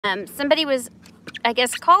Somebody was, I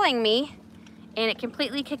guess, calling me, and it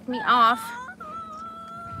completely kicked me off.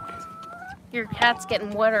 Your cat's getting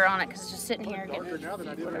water on it because it's just sitting here getting water on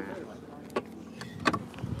it.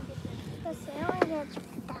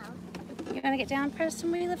 You want to get down,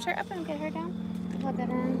 Preston? Will you lift her up and get her down? Plug that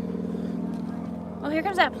in. Oh, here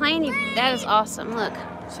comes that plane. That is awesome. Look.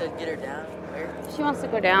 You said get her down. Where? She wants to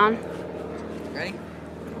go down. Ready?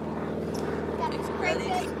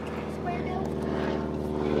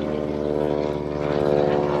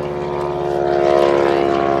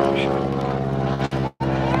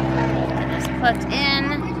 Plugged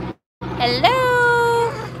in.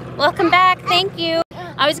 Hello. Welcome back. Thank you.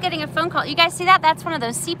 I was getting a phone call. You guys see that? That's one of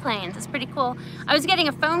those seaplanes. It's pretty cool. I was getting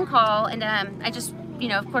a phone call, and I just, you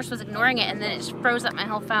know, of course was ignoring it, and then it just froze up my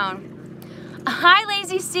whole phone. Hi,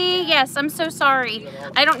 Lazy C. Yes, I'm so sorry.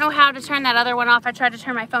 I don't know how to turn that other one off. I tried to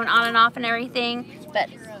turn my phone on and off and everything, but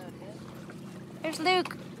there's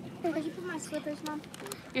Luke. Hey, could you put my slippers, Mom?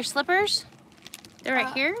 Your slippers? They're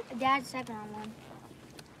right here? Dad's second on one.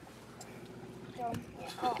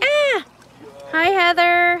 Ah! Hi,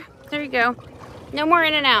 Heather. There you go. No more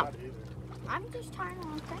in and out. I'm just trying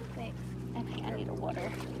on perfect. Okay, I need a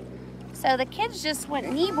water. So the kids just went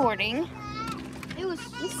kneeboarding. It was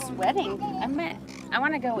Sweating. I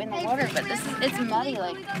want to go in the water, but it's muddy,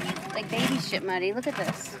 like baby shit muddy. Look at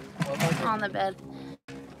this on the bed.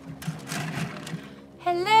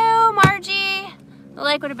 Hello, Margie. The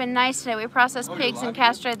lake would have been nice today. We processed pigs and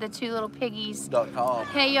castrated the 2 little piggies.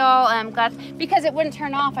 Hey y'all, I'm glad because it wouldn't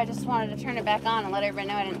turn off. I just wanted to turn it back on and let everybody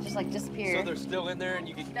know I didn't just like disappear. So they're still in there and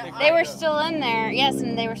you can pick They were still in there, yes,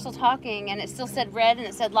 and they were still talking, and it still said red and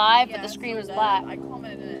it said live, but the screen was black.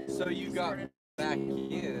 So you got back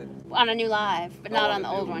in On a new live, but not on the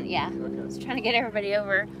old one. Yeah. Okay. I was trying to get everybody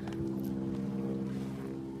over.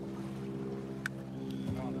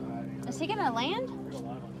 Is he gonna land?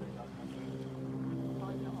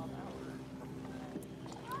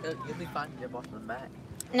 You'll be fine. Get off the back.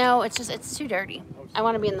 No, it's too dirty. I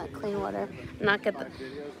want to be in the clean water, not get the.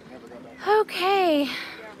 Okay,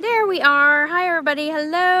 there we are. Hi everybody.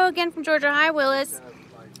 Hello again from Georgia. Hi Willis.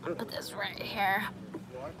 I'm gonna put this right here.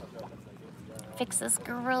 Fix this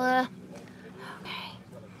gorilla. Okay.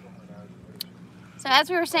 So as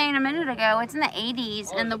we were saying a minute ago, it's in the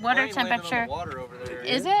 80s and the water temperature.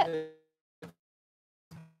 Is it?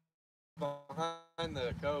 Behind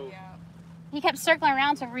the cove. He kept circling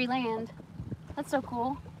around to re-land. That's so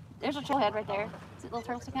cool. There's a trailhead right there. See the little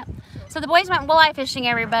turtle sticking out? So the boys went walleye fishing,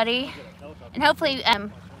 everybody. And hopefully, hi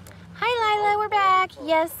Lila, we're back.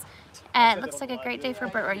 Yes. It looks like a great day for a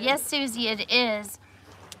boat ride. Yes, Susie, it is.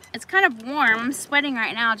 It's kind of warm. I'm sweating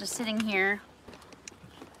right now just sitting here.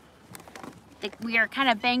 We are kind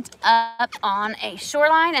of banked up on a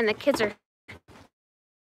shoreline and the kids are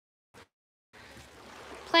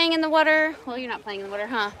playing in the water. Well, you're not playing in the water,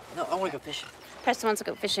 huh? No, I want to go fishing. Preston wants to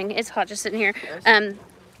go fishing. It's hot just sitting here.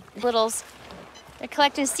 Littles, they're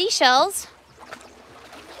collecting seashells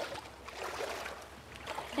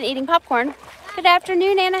and eating popcorn. Good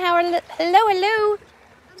afternoon, Anna. Hello.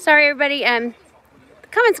 Sorry, everybody. The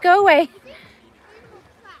comments go away.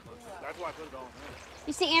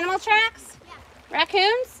 You see animal tracks?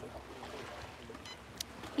 Raccoons?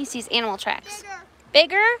 He sees animal tracks.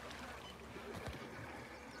 Bigger?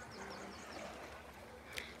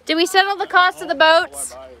 Did we settle the cost of the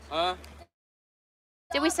boats? Huh?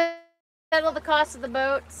 Did we settle the cost of the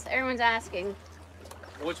boats? Everyone's asking.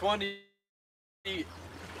 Which one do you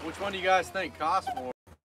guys think costs more?